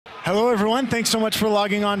Hello, everyone. Thanks so much for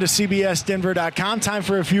logging on to CBSDenver.com. Time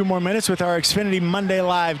for a few more minutes with our Xfinity Monday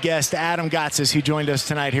Live guest, Adam Gotsis. He joined us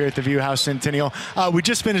tonight here at the View House Centennial. We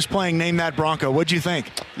just finished playing Name That Bronco. What'd you think?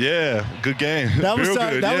 Yeah, good game. That was, Real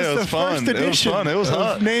good. that yeah, was the first edition. It was fun. It was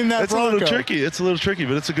hot. Name That it's Bronco. It's a little tricky,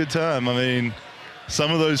 but it's a good time. I mean, some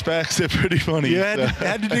of those packs, they're pretty funny. You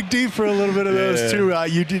had to dig deep for a little bit of those, too.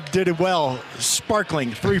 You did it well.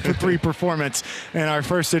 Sparkling 3-for-3 performance in our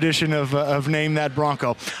first edition of Name That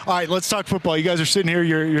Bronco. All right, let's talk football. You guys are sitting here.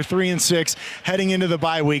 You're 3-6, heading into the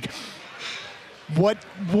bye week. What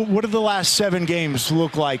do the last 7 games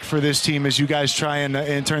look like for this team as you guys try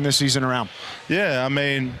and turn this season around? Yeah, I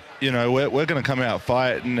mean, you know, we're going to come out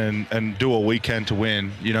fighting and do what we can to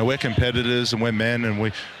win. You know, we're competitors and we're men, and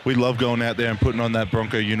we love going out there and putting on that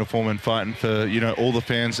Bronco uniform and fighting for, you know, all the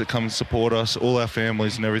fans that come and support us, all our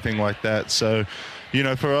families and everything like that. So, you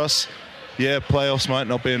know, for us, yeah, playoffs might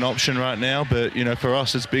not be an option right now, but, you know, for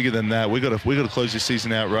us, it's bigger than that. We got to close this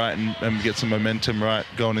season out right and get some momentum right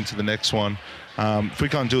going into the next one. If we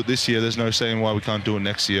can't do it this year, there's no saying why we can't do it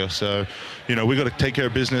next year. So, you know, we've got to take care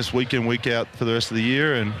of business week in, week out for the rest of the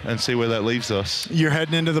year and see where that leaves us. You're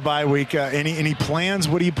heading into the bye week. Any plans?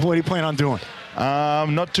 What do you plan on doing?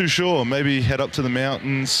 Not too sure. Maybe head up to the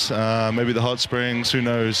mountains, maybe the hot springs. Who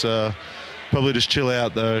knows? Probably just chill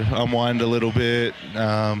out, though, unwind a little bit,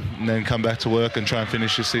 and then come back to work and try and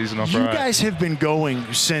finish the season off right. You guys have been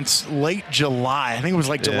going since late July. I think it was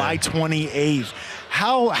like July 28th.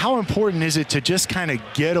 How important is it to just kind of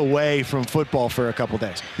get away from football for a couple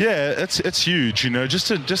days? Yeah, it's huge, you know, just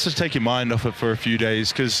to take your mind off it for a few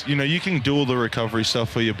days, because, you know, you can do all the recovery stuff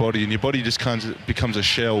for your body and your body just kind of becomes a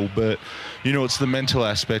shell, but, you know, it's the mental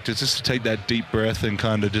aspect. It's just to take that deep breath and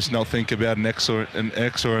kind of just not think about an X or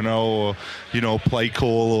an O, or, you know, play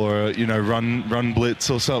call, or, you know, run blitz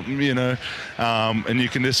or something, you know, and you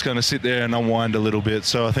can just kind of sit there and unwind a little bit.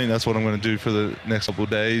 So I think that's what I'm going to do for the next couple of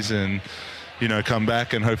days, and, you know, come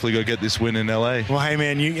back and hopefully go get this win in LA. Well, hey,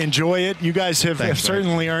 man, you enjoy it. You guys have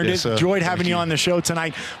certainly earned it. Sir. Enjoyed having you on the show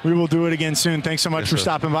tonight. We will do it again soon. Thanks so much for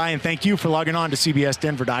stopping by, and thank you for logging on to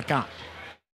CBSDenver.com.